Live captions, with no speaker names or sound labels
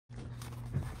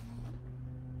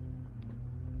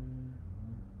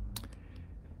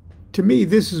To me,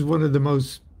 this is one of the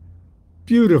most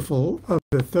beautiful of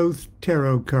the Thoth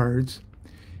tarot cards.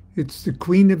 It's the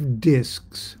Queen of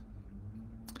Discs.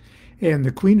 And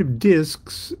the Queen of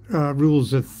Discs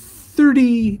rules a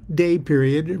 30-day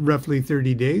period, roughly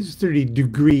 30 days,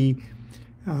 30-degree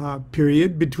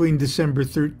period between December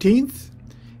 13th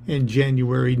and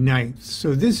January 9th.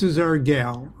 So this is our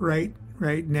gal right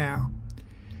now.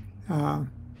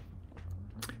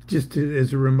 Just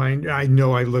as a reminder, I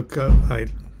know I look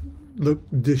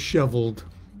disheveled,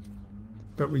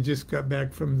 but we just got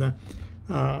back from the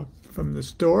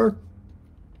store,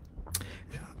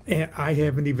 and I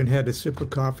haven't even had a sip of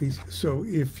coffee. So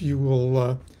if you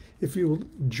will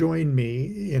join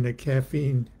me in a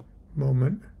caffeine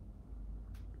moment.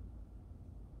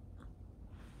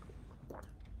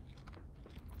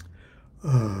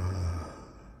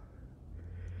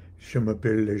 Je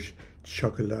m'appelle le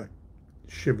chocolat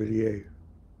chevalier.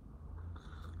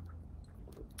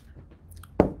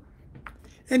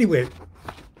 Anyway,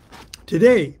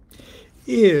 today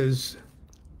is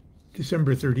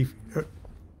December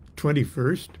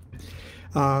 21st.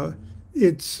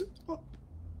 It's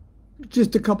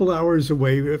just a couple hours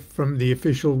away from the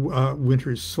official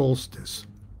winter solstice.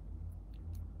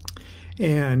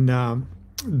 And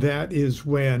that is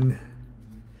when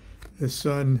the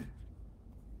sun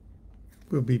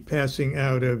will be passing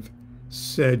out of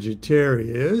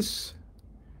Sagittarius,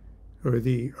 or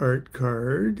the art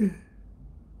card,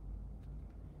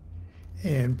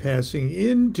 and passing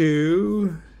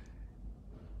into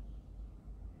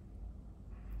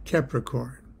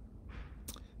Capricorn,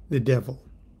 the devil.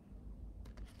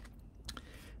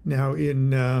 Now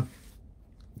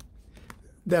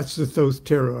that's the Thoth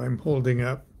Tarot I'm holding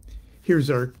up. Here's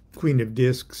our Queen of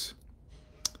Discs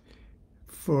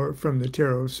from the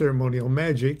Tarot Ceremonial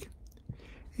Magic.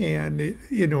 And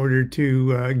in order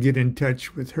to get in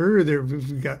touch with her,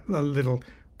 we've got a little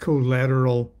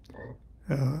collateral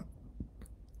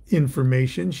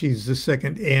information. She's the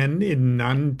second N in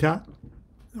Nanta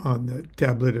on the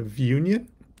Tablet of Union,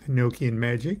 Enochian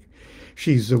Magic.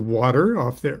 She's the water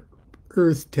off the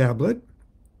Earth Tablet.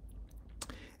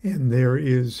 And there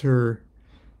is her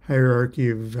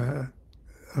hierarchy of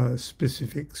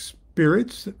specific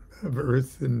spirits of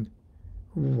earth and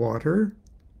water.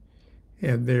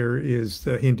 And there is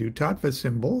the Hindu Tattva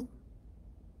symbol,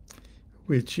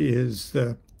 which is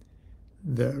the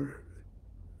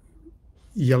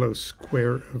yellow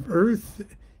square of earth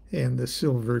and the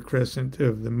silver crescent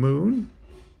of the moon.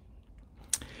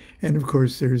 And of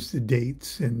course, there's the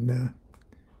dates and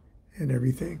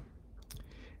everything.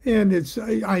 And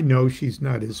I know she's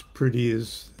not as pretty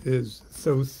as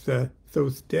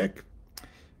Thoth deck.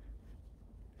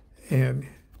 And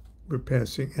we're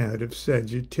passing out of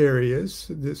Sagittarius.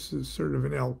 This is sort of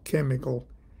an alchemical.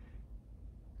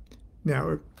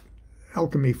 Now,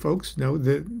 alchemy folks know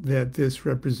that this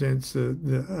represents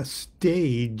a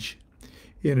stage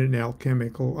in an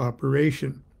alchemical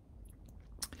operation.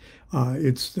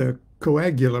 It's the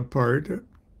coagula part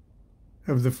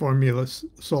of the formula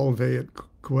solve et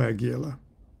coagula.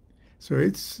 So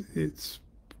it's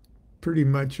pretty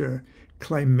much a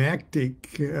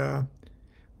climactic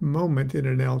moment in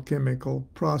an alchemical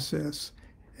process,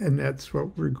 and that's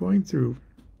what we're going through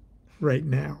right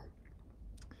now.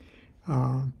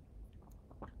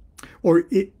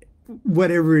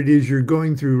 Whatever it is you're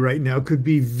going through right now could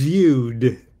be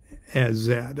viewed as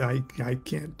that. I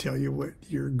can't tell you what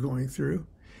you're going through.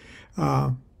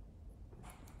 And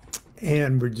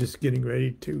we're just getting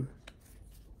ready to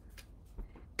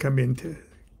come into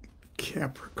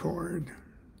Capricorn.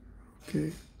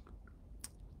 Okay.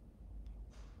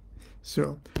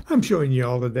 So I'm showing you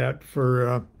all of that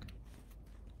for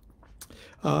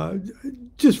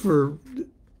just for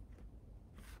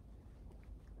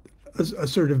a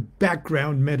sort of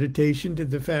background meditation to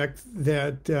the fact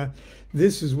that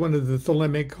this is one of the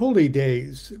Thelemic holy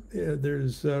days.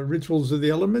 There's rituals of the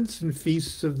elements and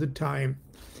feasts of the time.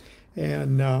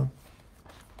 And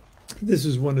this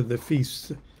is one of the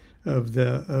feasts of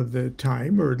the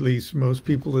time, or at least most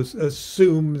people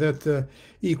assume that the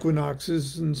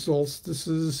equinoxes and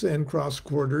solstices and cross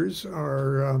quarters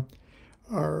are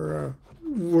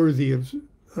worthy of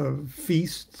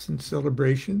feasts and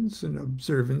celebrations and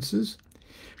observances.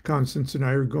 Constance and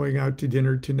I are going out to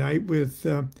dinner tonight with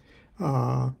at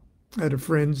a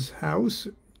friend's house,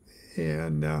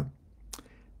 and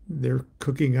they're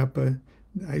cooking up a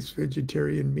nice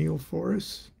vegetarian meal for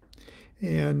us,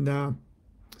 and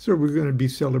so we're going to be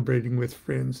celebrating with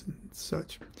friends and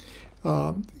such.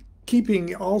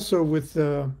 Keeping also with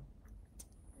the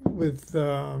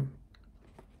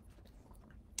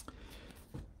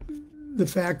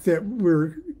fact that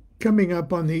we're coming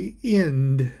up on the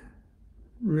end,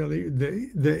 really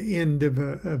the end of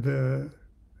a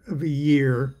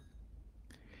year,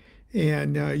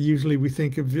 and usually we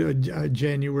think of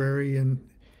January and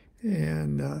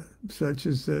such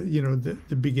as the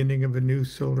beginning of a new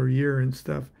solar year and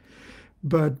stuff.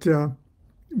 But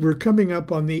we're coming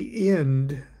up on the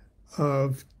end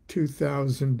of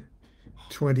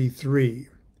 2023,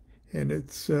 and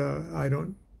it's I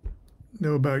don't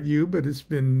know about you, but it's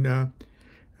been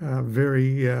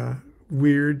very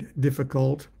weird,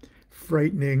 difficult,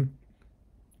 frightening,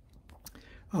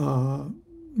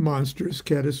 monstrous,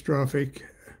 catastrophic.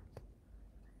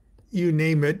 You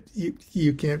name it,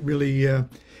 you can't really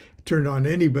turn on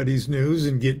anybody's news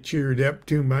and get cheered up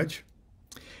too much.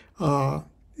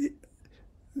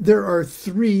 There are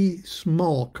three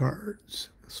small cards,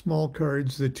 the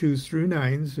 2s through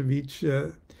 9s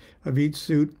of each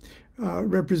suit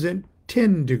represent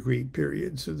 10-degree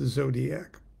periods of the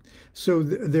zodiac. So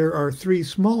there are three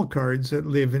small cards that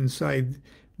live inside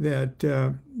that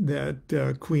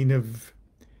Queen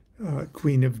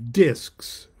of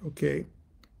Discs. Okay,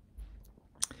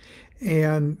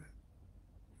 and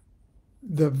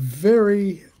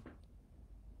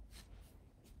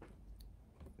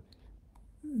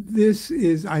this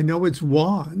is, I know it's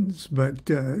wands, but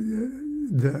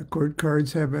the court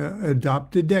cards have a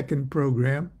adopt a Decan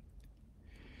program.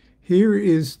 Here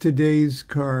is today's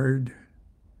card.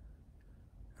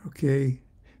 Okay,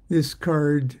 this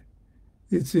card,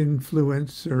 its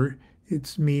influence or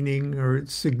its meaning or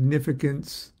its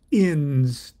significance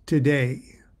ends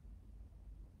today.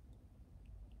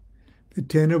 The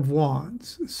Ten of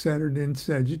Wands, Saturn in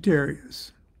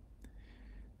Sagittarius.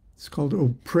 It's called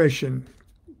oppression.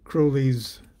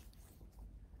 Crowley's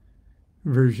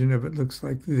version of it looks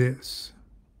like this.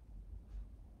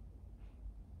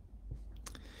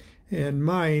 And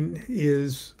mine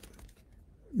is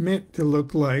meant to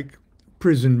look like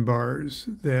prison bars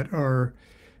that are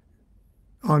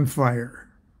on fire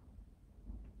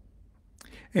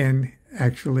and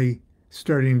actually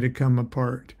starting to come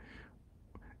apart.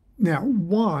 Now,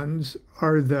 wands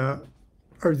are the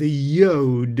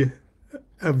yod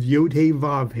of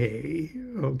Yod-Heh-Vav-Heh.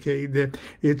 Okay,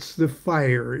 it's the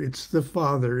fire, it's the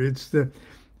Father, it's the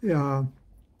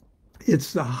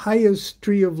highest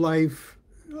tree of life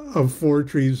of four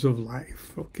trees of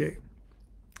life. Okay,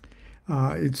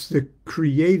 it's the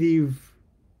creative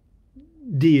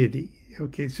deity.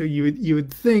 Okay, so you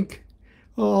would think,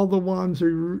 oh, all the wands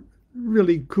are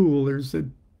really cool. There's a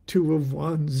 2 of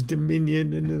Wands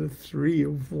dominion and a 3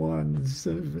 of Wands,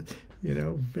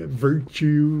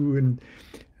 virtue, and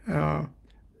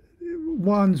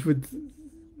wands would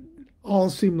all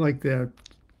seem like the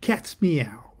cat's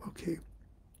meow. Okay,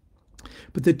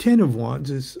 but the 10 of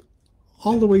Wands is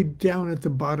all the way down at the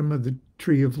bottom of the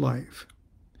tree of life,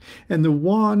 and the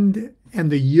wand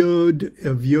and the yod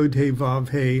of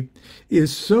Yod-Heh-Vav-Heh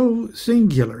is so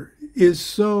singular, is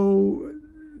so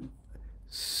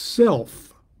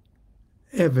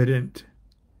self-evident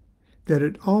that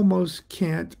it almost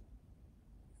can't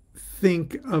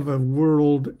think of a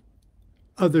world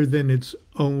other than its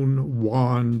own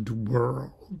wand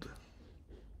world.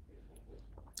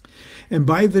 And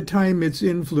by the time its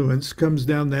influence comes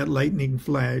down that lightning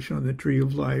flash on the tree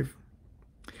of life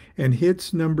and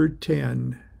hits number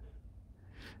 10,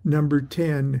 number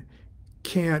 10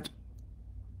 can't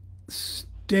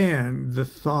stand the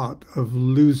thought of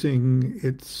losing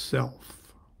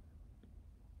itself.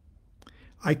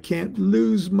 I can't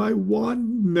lose my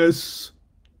wandness.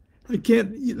 I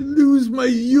can't lose my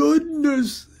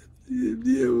yodness.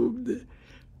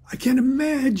 I can't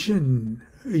imagine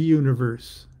a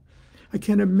universe. I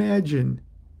can't imagine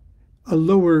a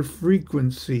lower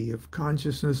frequency of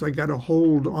consciousness. I got to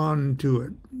hold on to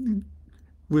it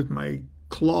with my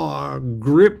claw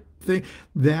grip thing.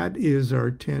 That is our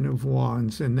 10 of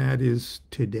Wands, and that is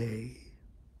today.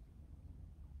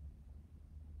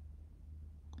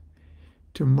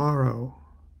 Tomorrow,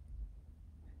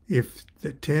 if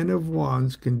the 10 of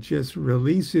Wands can just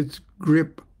release its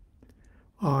grip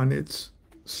on its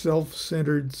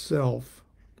self-centered self,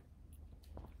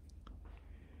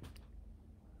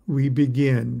 we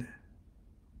begin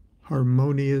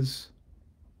harmonious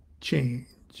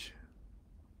change.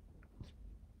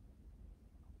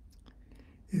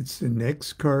 It's the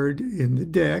next card in the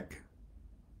deck.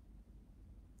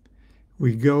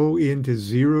 We go into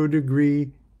 0-degree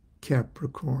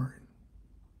Capricorn.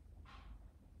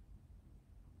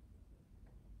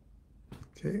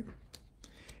 Okay,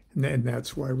 and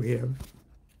that's why we have,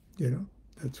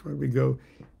 that's why we go,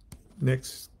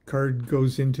 next card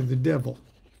goes into the devil.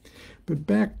 But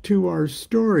back to our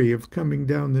story of coming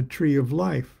down the tree of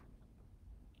life.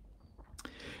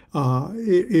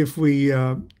 If we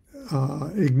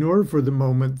ignore for the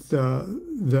moment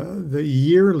the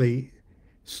yearly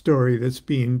story that's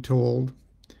being told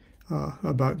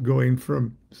about going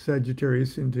from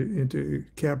Sagittarius into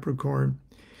Capricorn,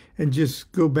 and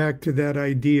just go back to that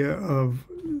idea of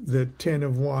the Ten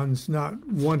of Wands not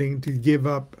wanting to give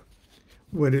up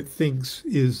what it thinks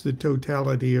is the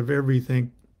totality of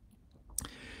everything.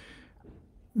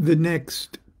 The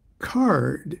next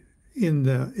card in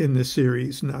the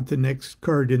series, not the next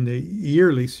card in the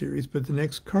yearly series, but the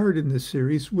next card in the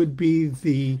series would be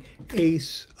the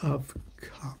Ace of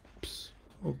Cups.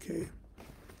 Okay,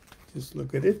 just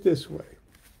look at it this way.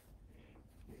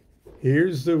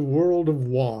 Here's the world of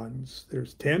wands.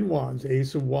 There's 10 wands.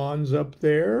 Ace of Wands up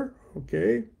there,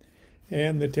 okay?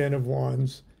 And the 10 of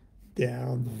Wands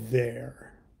down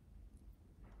there.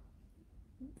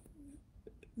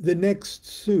 The next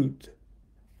suit,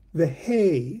 the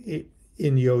Hay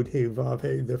in Yod He Vav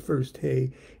He, the first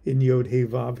Hay in Yod He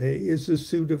Vav He, is the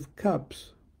suit of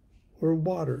cups or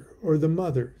water or the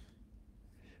mother.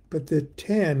 But the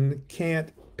 10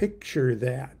 can't picture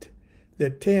that.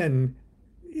 The 10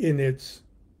 in its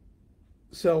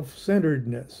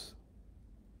self-centeredness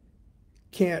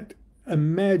can't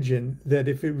imagine that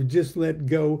if it would just let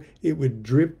go, it would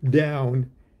drip down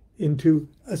into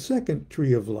a second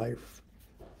tree of life,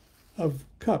 of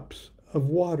cups, of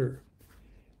water.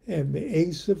 And the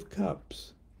Ace of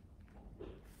Cups,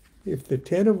 if the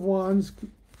Ten of Wands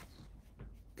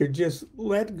could just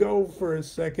let go for a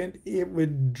second, it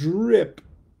would drip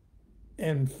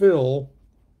and fill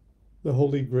the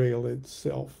Holy Grail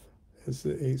itself as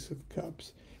the Ace of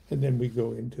Cups. And then we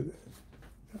go into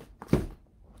the...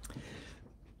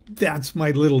 That's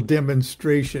my little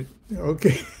demonstration,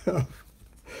 okay,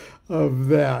 of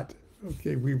that.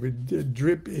 Okay, we would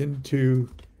drip into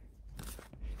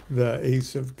the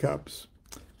Ace of Cups.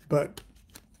 But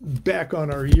back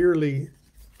on our yearly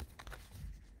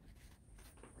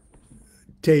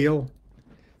tale,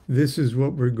 this is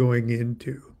what we're going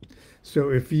into.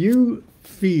 So if you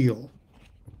feel,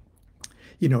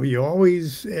 you know, you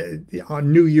always,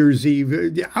 on New Year's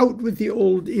Eve, out with the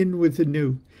old, in with the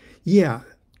new. Yeah,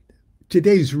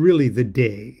 today's really the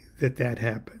day that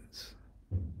happens.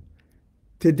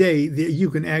 Today, you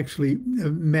can actually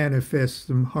manifest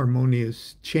some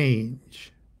harmonious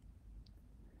change.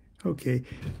 Okay,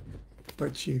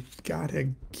 but you've got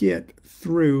to get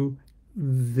through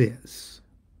this.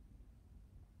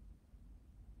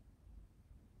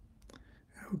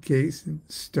 Okay, so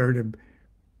start a,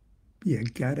 you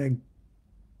gotta,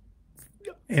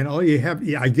 and all you have,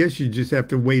 yeah, I guess you just have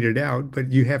to wait it out,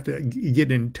 but you have to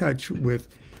get in touch with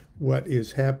what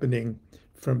is happening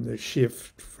from the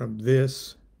shift from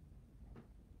this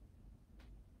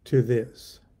to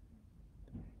this,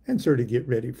 and sort of get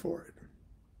ready for it.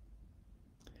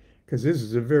 Because this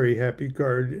is a very happy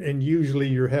card, and usually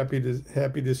you're happy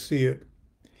to see it.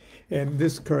 And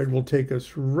this card will take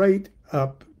us right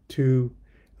up to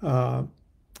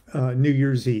New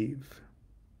Year's Eve,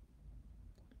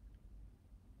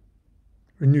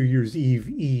 or New Year's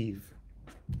Eve.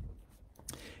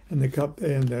 And the cup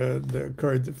and the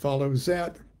card that follows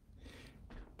that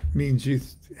means you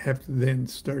have to then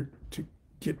start to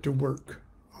get to work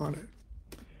on it.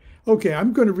 Okay,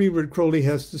 I'm going to read what Crowley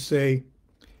has to say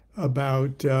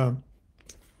about the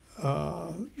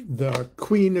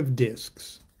Queen of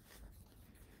Discs.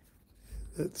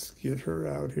 Let's get her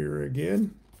out here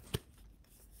again.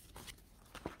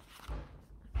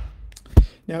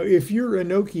 Now, if you're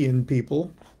Enochian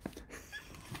people,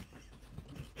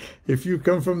 if you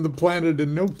come from the planet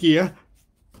Enochia,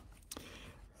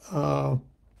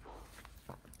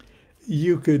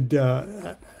 you could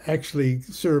actually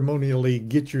ceremonially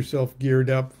get yourself geared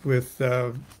up with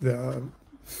the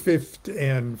 5th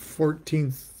and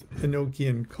 14th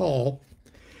Enochian call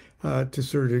to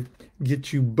sort of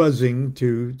get you buzzing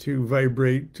to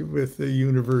vibrate with the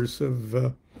universe of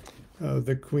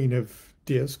the Queen of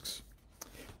Discs.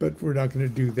 But we're not going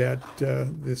to do that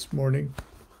this morning.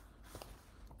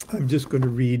 I'm just going to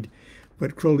read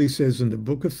what Crowley says in the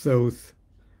Book of Thoth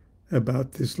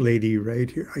about this lady right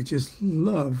here. I just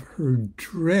love her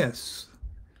dress.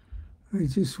 I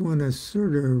just want to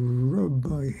sort of rub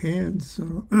my hands.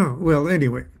 Oh, well,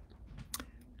 anyway.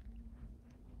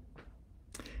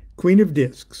 Queen of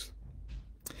Discs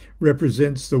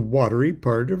represents the watery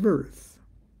part of Earth.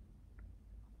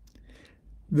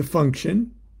 The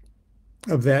function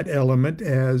of that element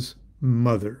as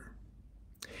mother.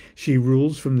 She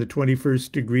rules from the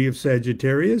 21st degree of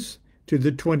Sagittarius to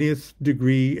the 20th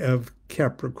degree of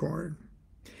Capricorn.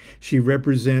 She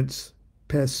represents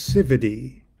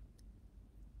passivity,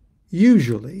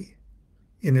 usually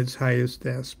in its highest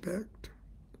aspect.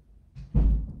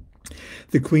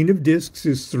 The Queen of Discs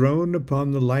is thrown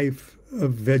upon the life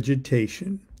of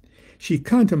vegetation. She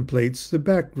contemplates the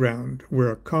background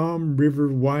where a calm river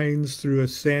winds through a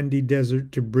sandy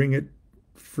desert to bring it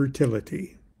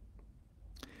fertility.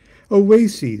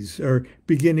 Oases are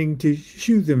beginning to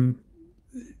shew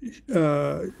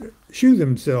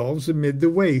themselves amid the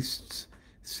wastes.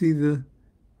 See the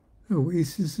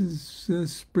oasis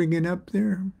is springing up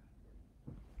there.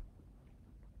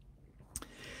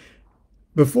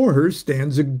 Before her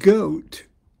stands a goat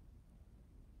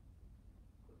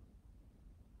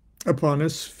upon a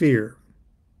sphere.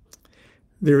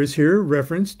 There is here a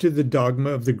reference to the dogma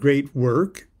of the great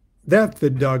work, that the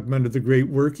dogma of the great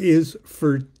work is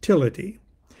fertility.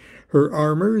 Her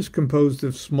armor is composed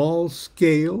of small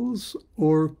scales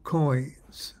or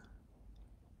coins.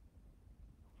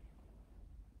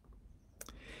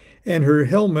 And her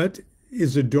helmet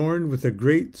is adorned with the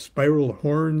great spiral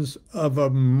horns of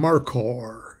a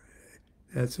markhor.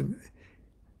 That's an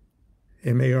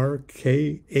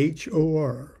M-A-R-K-H-O-R.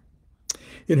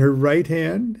 In her right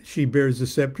hand, she bears a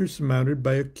scepter surmounted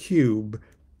by a cube,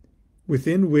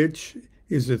 within which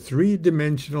is a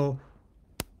three-dimensional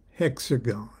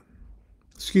hexagon.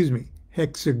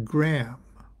 Hexagram.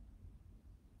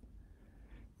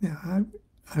 Now,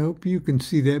 I hope you can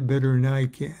see that better than I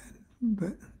can,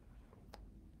 but...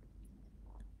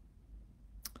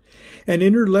 And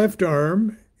in her left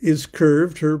arm is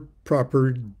curved her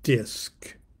proper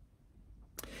disc,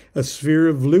 a sphere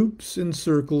of loops and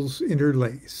circles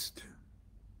interlaced.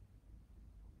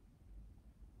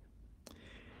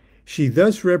 She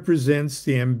thus represents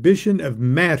the ambition of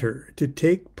matter to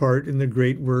take part in the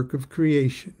great work of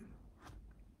creation.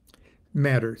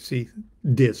 Matter, see,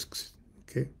 discs,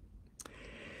 okay.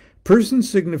 Persons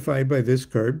signified by this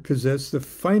card possess the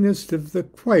finest of the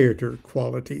quieter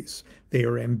qualities. They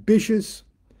are ambitious,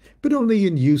 but only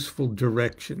in useful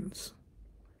directions.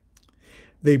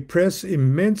 They possess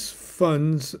immense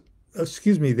funds of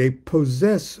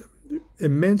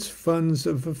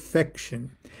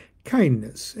affection,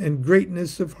 kindness, and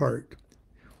greatness of heart.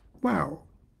 Wow.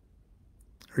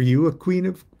 Are you a queen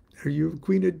of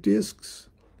discs?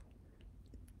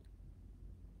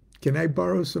 Can I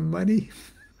borrow some money?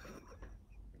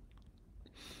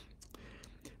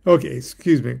 Okay,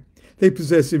 excuse me. They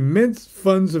possess immense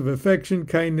funds of affection,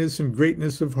 kindness, and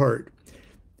greatness of heart.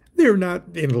 They're not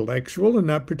intellectual and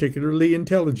not particularly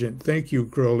intelligent. Thank you,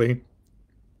 Crowley.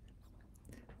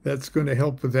 That's going to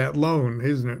help with that loan,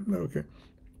 isn't it? Okay.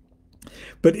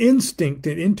 But instinct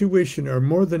and intuition are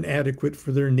more than adequate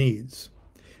for their needs.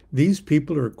 These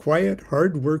people are quiet,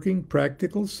 hard-working,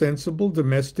 practical, sensible,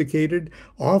 domesticated,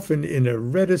 often in a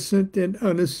reticent and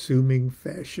unassuming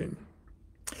fashion.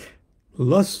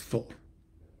 Lustful,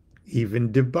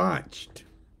 even debauched.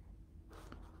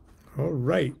 All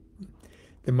right.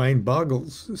 The mind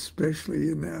boggles, especially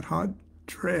in that hot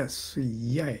dress.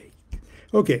 Yay.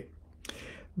 Okay.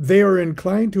 They are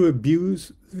inclined to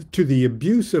the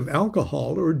abuse of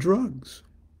alcohol or drugs.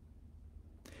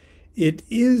 It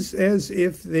is as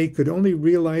if they could only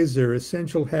realize their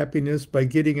essential happiness by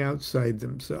getting outside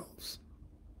themselves.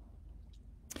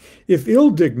 If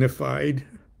ill-dignified,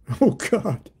 oh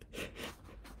God,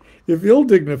 if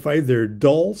ill-dignified, they're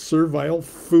dull, servile,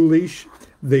 foolish.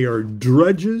 They are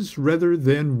drudges rather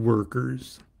than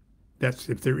workers. That's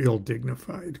if they're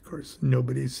ill-dignified. Of course,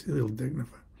 nobody's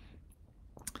ill-dignified.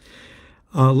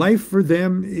 Life for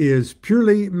them is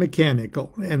purely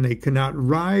mechanical, and they cannot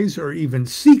rise or even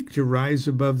seek to rise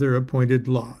above their appointed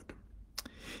lot.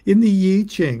 In the I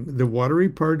Ching, the watery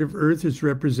part of Earth is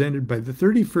represented by the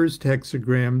 31st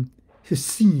hexagram,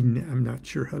 Hsin. I'm not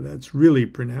sure how that's really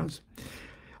pronounced.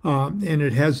 And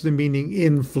it has the meaning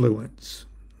influence.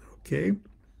 Okay.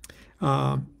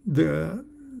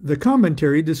 The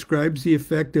commentary describes the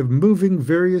effect of moving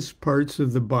various parts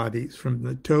of the bodies, from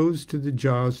the toes to the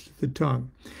jaws to the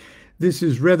tongue. This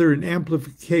is rather an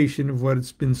amplification of what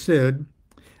has been said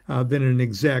than an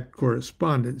exact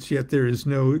correspondence, yet there is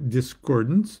no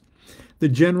discordance. The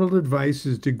general advice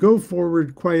is to go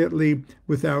forward quietly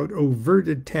without overt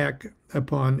attack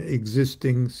upon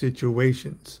existing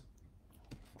situations.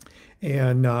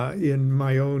 And in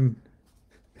my own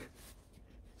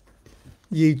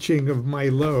I Ching of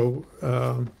Milo,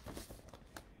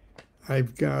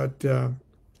 I've got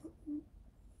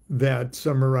that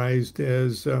summarized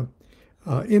as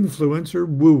influence or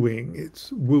wooing.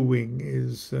 Wooing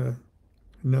is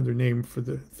another name for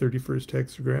the 31st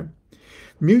hexagram.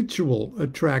 Mutual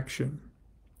attraction.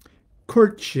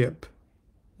 Courtship,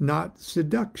 not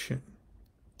seduction.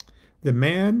 The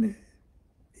man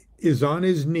is on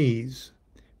his knees,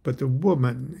 but the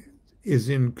woman is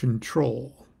in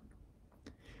control.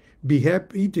 Be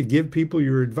happy to give people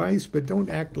your advice, but don't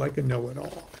act like a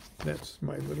know-it-all. That's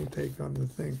my little take on the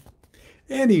thing.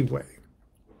 Anyway,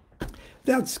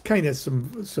 that's kind of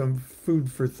some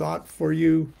food for thought for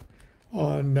you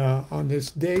on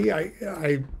this day.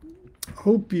 I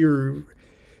hope you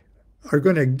are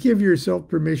going to give yourself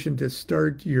permission to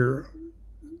start your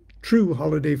true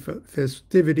holiday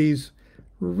festivities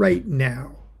right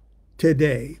now,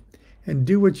 today, and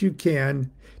do what you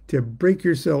can to break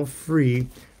yourself free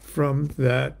from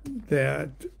that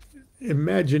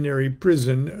imaginary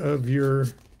prison of your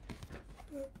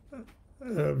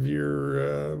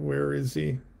where is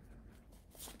he?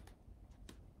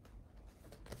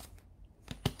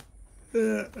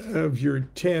 Of your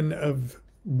 10 of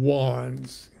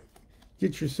wands.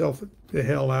 Get yourself the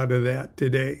hell out of that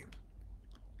today.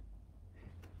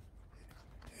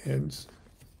 And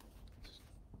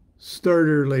start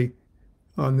early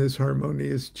on this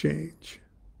harmonious change,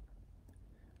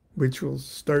 which will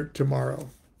start tomorrow.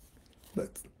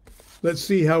 Let's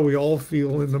see how we all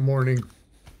feel in the morning.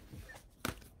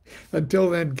 Until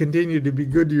then, continue to be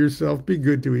good to yourself, be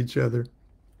good to each other.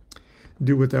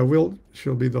 Do what thou wilt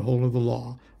shall be the whole of the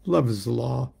law. Love is the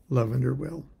law, love under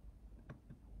will.